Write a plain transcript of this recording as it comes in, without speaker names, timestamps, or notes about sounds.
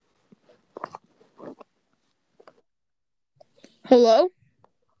Hello?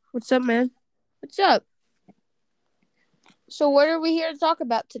 What's up, man? What's up? So, what are we here to talk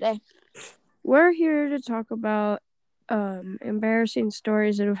about today? We're here to talk about embarrassing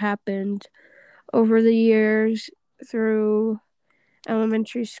stories that have happened over the years through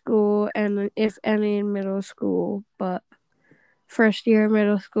elementary school and, if any, in middle school. But first year of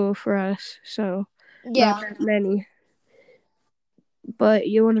middle school for us, so not Yeah. that many. But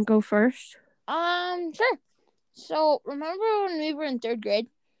you want to go first? Sure. So, remember when we were in third grade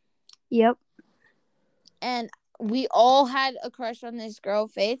Yep. and we all had a crush on this girl,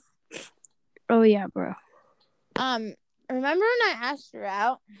 Faith? Oh, yeah, bro. Um, remember when I asked her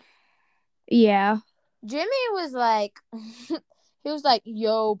out? Yeah. Jimmy was like, he was like,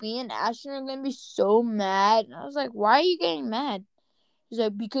 yo, me and Ashton are gonna be so mad. And I was like, why are you getting mad? He's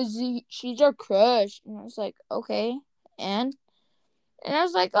like, because she's our crush. And I was like, okay. And I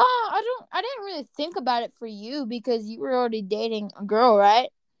was like, oh, I didn't really think about it for you because you were already dating a girl, right?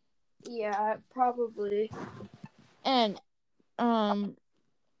 Yeah, probably. And um,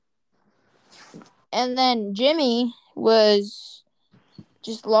 and then Jimmy was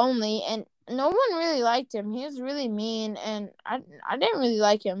just lonely, and no one really liked him. He was really mean, and I didn't really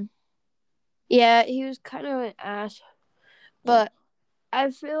like him. Yeah, he was kind of an ass. Yeah, But I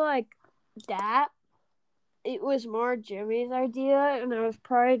feel like that it was more Jimmy's idea, and I was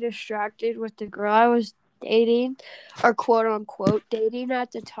probably distracted with the girl I was dating, or quote unquote dating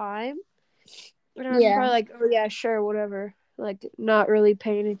at the time. And I was yeah, probably like, oh yeah, sure, whatever. Like, not really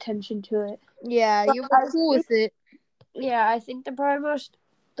paying attention to it. yeah. But You were I cool think, with it. yeah, I think the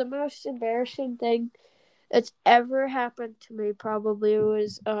most embarrassing thing that's ever happened to me probably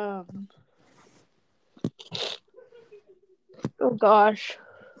was, oh gosh.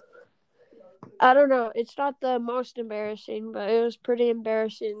 I don't know. It's not the most embarrassing, but it was pretty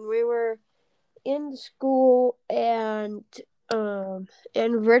embarrassing. We were in school and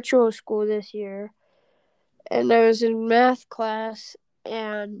in virtual school this year, and I was in math class,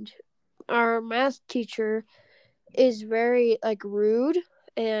 and our math teacher is very like rude,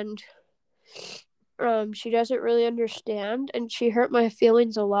 and she doesn't really understand, and she hurt my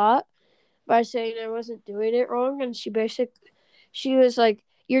feelings a lot by saying I wasn't doing it wrong, and she was like,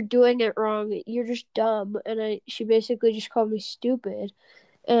 you're doing it wrong, you're just dumb, and she basically just called me stupid,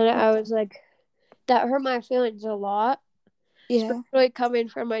 and I was like, that hurt my feelings a lot, Yeah, especially coming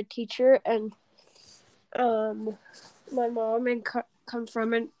from my teacher and um my mom, and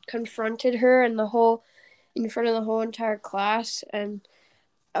confronted her and the whole in front of the whole entire class, and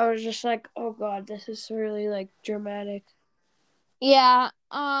I was just like, oh god, this is really like dramatic. yeah.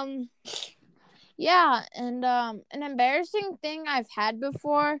 Yeah, and an embarrassing thing I've had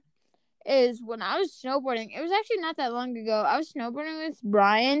before is when I was snowboarding. It was actually not that long ago. I was snowboarding with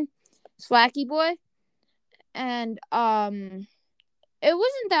Brian, Slacky Boy, and it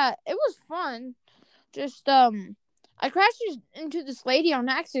wasn't that. It was fun. Just I crashed into this lady on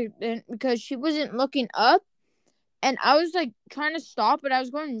accident because she wasn't looking up, and I was like trying to stop, but I was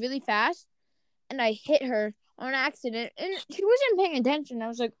going really fast, and I hit her on accident, and she wasn't paying attention. I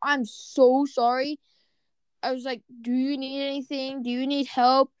was like, I'm so sorry. I was like, do you need anything? Do you need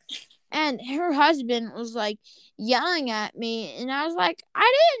help? And her husband was like yelling at me, and I was like,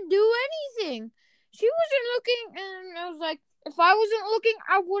 I didn't do anything. She wasn't looking, and I was like, if I wasn't looking,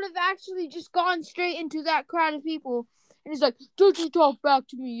 I would have actually just gone straight into that crowd of people. And he's like, don't you talk back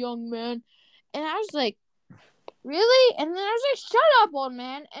to me, young man. And I was like, really? And then I was like, shut up, old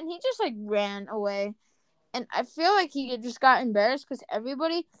man. And he just like ran away. And I feel like he just got embarrassed because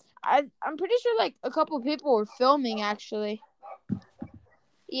everybody, I'm pretty sure like a couple of people were filming actually.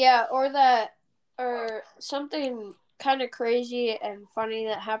 Yeah, or something kind of crazy and funny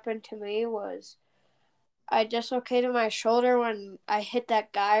that happened to me was I dislocated my shoulder when I hit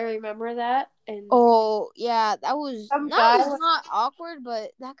that guy. Remember that? And Oh yeah, that was some not guy was not awkward,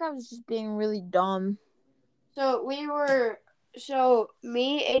 but that guy was just being really dumb. so we were so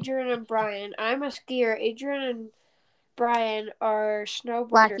me, Adrian, and Brian. I'm a skier. Adrian and Brian are snowboarders.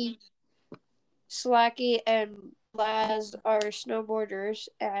 Wacky. Slacky and Laz are snowboarders,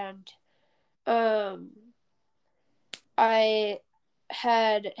 and um I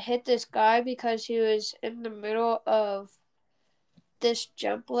had hit this guy because he was in the middle of this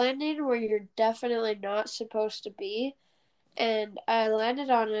jump landing where you're definitely not supposed to be, and I landed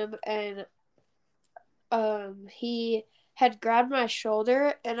on him, and he had grabbed my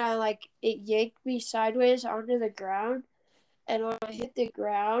shoulder, and I like it yanked me sideways onto the ground, and when I hit the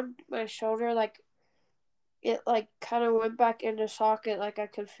ground my shoulder like it like kind of went back into socket, like I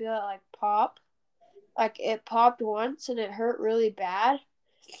could feel it like pop, like it popped once and it hurt really bad,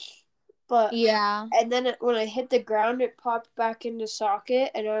 But Yeah. and then when I hit the ground, it popped back into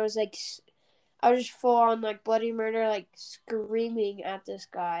socket, and I was like, I was just full on like bloody murder, like screaming at this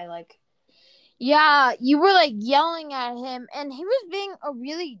guy, like. Yeah, you were like yelling at him, and he was being a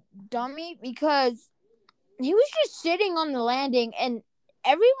really dummy because he was just sitting on the landing, and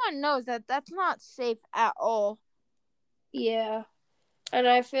everyone knows that that's not safe at all. Yeah, and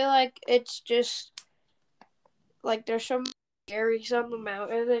I feel like it's just like there's some scaries on the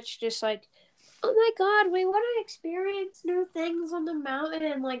mountain. It's just like, oh my god, we want to experience new things on the mountain,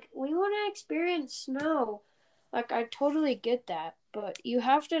 and like we want to experience snow. Like I totally get that, but you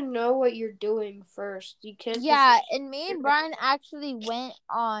have to know what you're doing first. You can't just. Yeah, and me and Brian actually went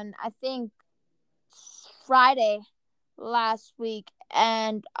on, I think, Friday last week,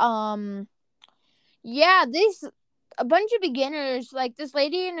 and yeah, this a bunch of beginners, like this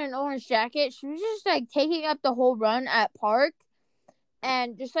lady in an orange jacket, she was just like taking up the whole run at park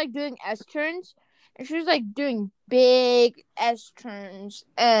and just like doing S turns, and she was like doing big S turns,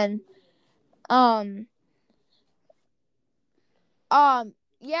 and um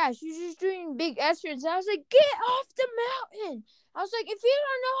yeah, she was just doing big S turns. I was like, get off the mountain. I was like, if you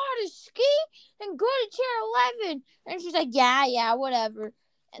don't know how to ski, then go to chair 11. And she's like, yeah, whatever.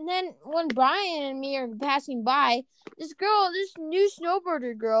 And then when Brian and me are passing by, this new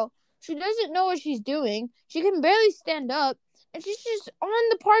snowboarder girl, she doesn't know what she's doing. She can barely stand up. And she's just on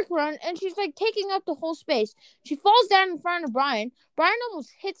the park run, and she's like taking up the whole space. She falls down in front of Brian. Brian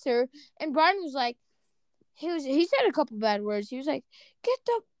almost hits her, and Brian was like, he said a couple bad words. He was like, get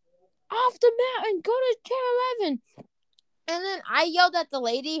the off the mountain, go to chair 11. And then I yelled at the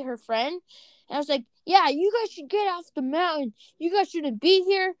lady, her friend, and I was like, yeah, you guys should get off the mountain. You guys shouldn't be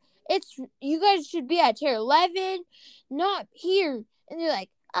here. You guys should be at chair 11, not here. And they're like,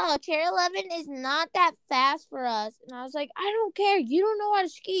 oh, chair 11 is not that fast for us. And I was like, I don't care. You don't know how to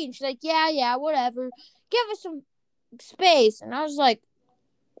ski. And she's like, yeah, whatever. Give us some space. And I was like,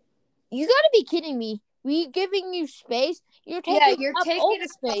 you gotta be kidding me. We giving you space? You're Yeah, taking you're up all taking the it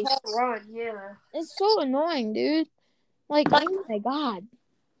the space. whole run. Yeah. It's so annoying, dude. Like, oh my god.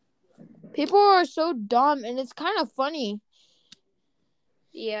 People are so dumb, and it's kind of funny.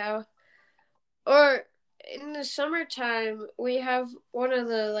 Yeah. Or in the summertime, we have one of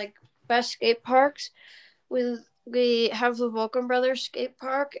the like best skate parks. We have the Vulcan Brothers skate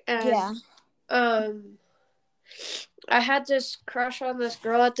park, and Yeah. um, I had this crush on this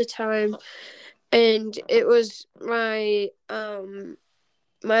girl at the time, and it was my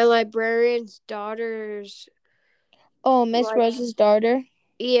librarian's daughter's. Oh, Miss Like, Rose's daughter.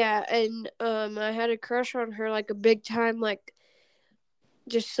 yeah, and I had a crush on her, like a big time, like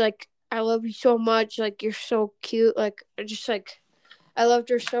just like I love you so much, like you're so cute, like just like I loved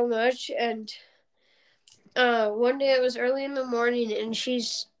her so much. And one day it was early in the morning, and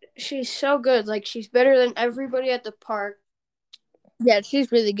she's so good, like she's better than everybody at the park. Yeah,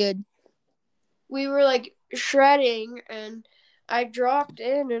 she's really good. We were like shredding, and I dropped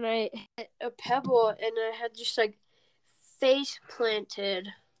in and I hit a pebble, and I had just like face planted.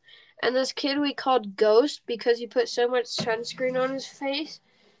 And this kid we called Ghost because he put so much sunscreen on his face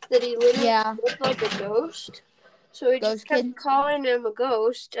that he literally Yeah. looked like a ghost. So we just Ghost kept kid. calling him a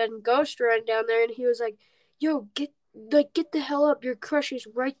ghost, and Ghost ran down there, and he was like, "Yo, get the hell up! Your crush is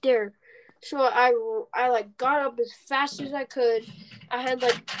right there." So I like got up as fast as I could. I had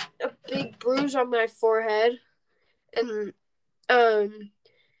like a big bruise on my forehead, and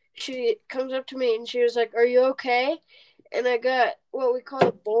she comes up to me and she was like, "Are you okay?" And I got what we call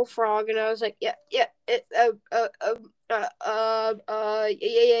a bullfrog, and I was like, "Yeah, yeah."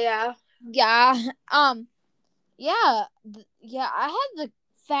 Yeah. Yeah. Yeah, I had the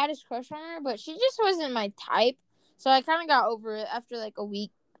fattest crush on her, but she just wasn't my type. So I kind of got over it after like a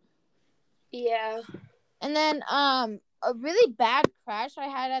week. Yeah. And then a really bad crash I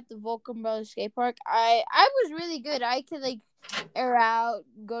had at the Vulcan Brothers skate park. I was really good. I could like air out,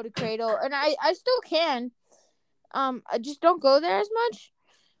 go to cradle, and I still can. I just don't go there as much.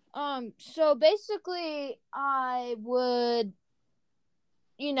 So basically I would,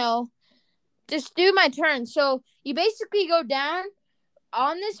 you know, just do my turn. So you basically go down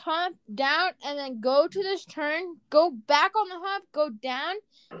on this hump, down, and then go to this turn, go back on the hump, go down,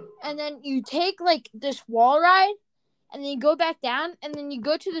 and then you take like this wall ride, and then you go back down, and then you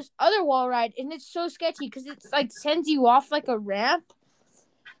go to this other wall ride, and it's so sketchy because it's like sends you off like a ramp.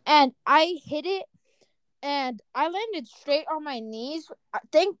 And I hit it, and I landed straight on my knees.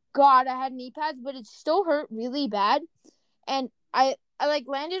 Thank God I had knee pads, but it still hurt really bad. And I like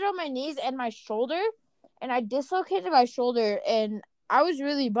landed on my knees and my shoulder, and I dislocated my shoulder, and I was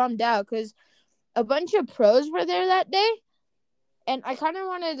really bummed out because a bunch of pros were there that day. And I kind of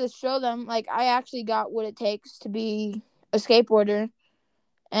wanted to show them, like, I actually got what it takes to be a skateboarder.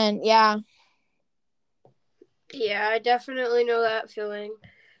 And yeah. Yeah, I definitely know that feeling.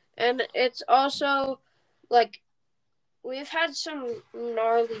 And it's also, like, we've had some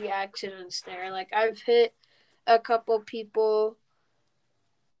gnarly accidents there. Like, I've hit a couple people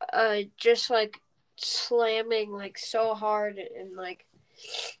just, like, slamming, like, so hard. And, like,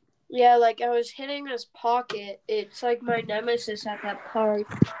 yeah, like, I was hitting this pocket. It's, like, my nemesis at that park.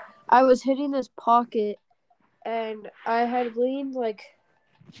 I was hitting this pocket, and I had leaned, like,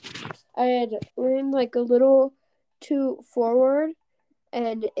 a little too forward,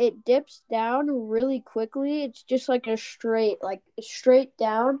 and it dips down really quickly. It's just like a straight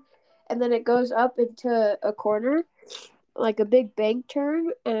down, and then it goes up into a corner, like a big bank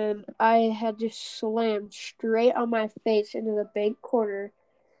turn, and I had just slammed straight on my face into the bank corner.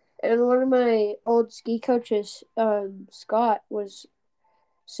 And one of my old ski coaches, Scott, was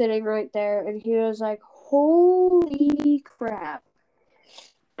sitting right there, and he was like, "Holy crap!"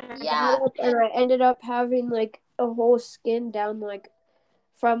 Yeah. And I ended up having like a whole skin down, like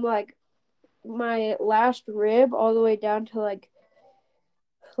from like my last rib all the way down to like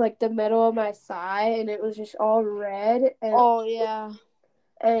the middle of my thigh, and it was just all red. Oh, yeah.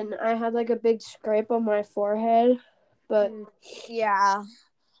 And I had like a big scrape on my forehead, but Yeah.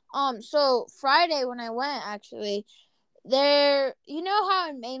 So Friday when I went, actually, there, you know how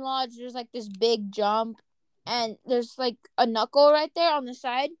in Main Lodge there's like this big jump, and there's like a knuckle right there on the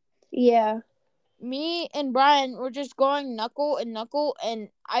side. yeah, Me and Brian were just going knuckle and knuckle, and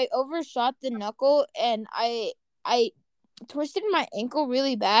I overshot the knuckle, and I twisted my ankle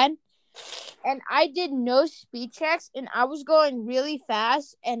really bad, and I did no speed checks, and I was going really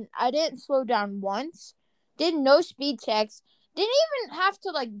fast, and I didn't slow down once. Did no speed checks. Didn't even have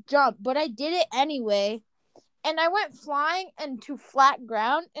to like jump, but I did it anyway. And I went flying into flat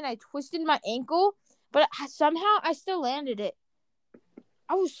ground, and I twisted my ankle, but somehow I still landed it.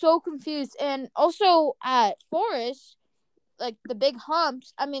 I was so confused. And also at Forest, like the big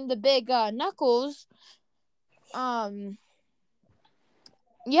humps, I mean the big knuckles, um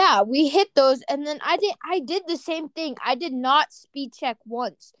yeah, we hit those, and then I did the same thing. I did not speed check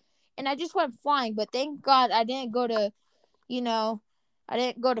once. And I just went flying, but thank God I didn't go to, you know, I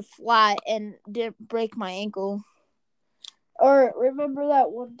didn't go to flat and didn't break my ankle. or remember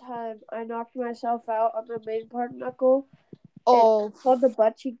that one time I knocked myself out on the main part knuckle. Oh, It's called the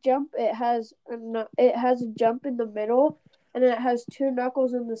butt cheek jump. It has a jump in the middle, and then it has two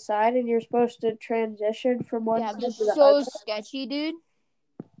knuckles in the side, and you're supposed to transition from one yeah, side this to is the so other. sketchy, dude.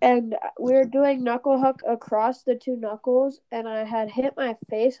 And we were doing knuckle hook across the two knuckles, and I had hit my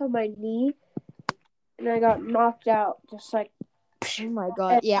face on my knee, and I got knocked out, just like. Oh my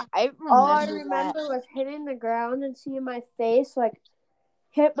God. And Yeah, I all I remember that. remember was hitting the ground and seeing my face like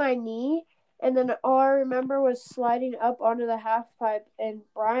hit my knee, and then all I remember was sliding up onto the half pipe, and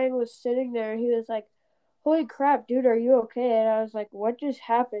Brian was sitting there. He was like, "Holy crap, dude, are you okay?" And I was like, "What just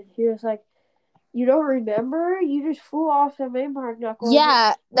happened?" He was like, "You don't remember? You just flew off the main part knuckle." And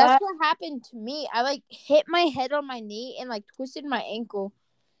Yeah, that's that, what happened to me. I like hit my head on my knee and like twisted my ankle.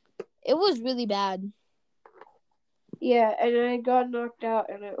 It was really bad. yeah, and I got knocked out,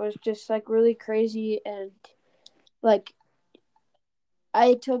 and it was just like really crazy, and like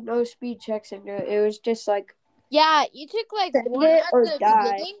I took no speed checks into it. It was just like Yeah, you took like send one it at or the die.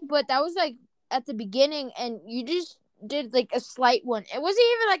 beginning, but that was like at the beginning, and you just did like a slight one. It wasn't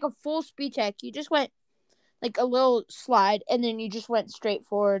even like a full speed check. You just went like a little slide, and then you just went straight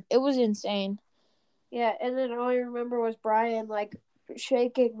forward. It was insane. Yeah, and then all I remember was Brian like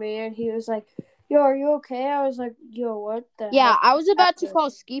shaking me, and he was like, "Yo, are you okay?" I was like, "Yo, what the Yeah, heck I was about to happened?" call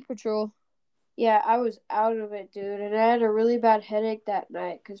ski patrol. Yeah, I was out of it, dude, and I had a really bad headache that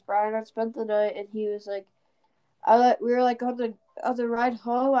night because Brian had spent the night, and he was like, we were like on the ride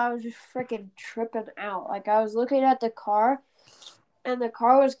home. I was just freaking tripping out. Like I was looking at the car, and the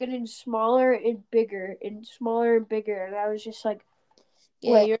car was getting smaller and bigger and smaller and bigger, and I was just like,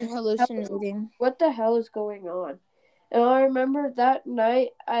 Yeah, "Wait, you're hallucinating. what the hell is going on?" And I remember that night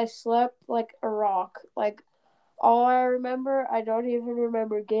I slept like a rock. Like all I remember, I don't even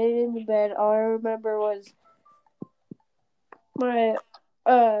remember getting into bed. All I remember was my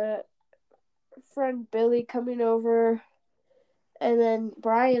uh friend Billy coming over, and then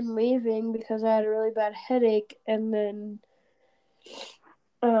Brian leaving because I had a really bad headache, and then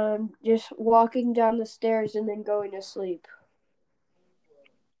just walking down the stairs and then going to sleep.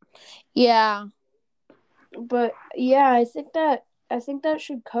 Yeah. But yeah, I think that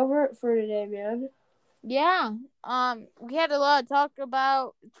should cover it for today, man. Yeah. We had a lot to talk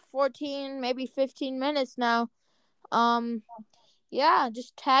about. 14, maybe 15 minutes now. Um Yeah,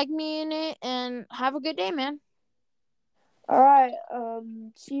 just tag me in it and have a good day, man. All right.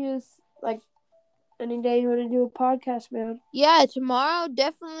 See you like any day you want to do a podcast, man. Yeah, tomorrow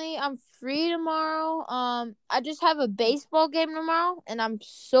definitely I'm free tomorrow. I just have a baseball game tomorrow and I'm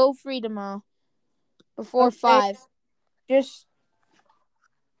so free tomorrow before Okay. 5. Just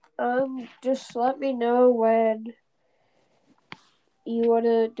just let me know when you want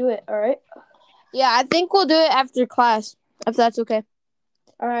to do it. All right. Yeah, I think we'll do it after class if that's okay.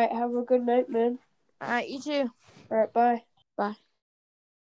 All right. Have a good night, man. All right, you too. All right. Bye. Bye.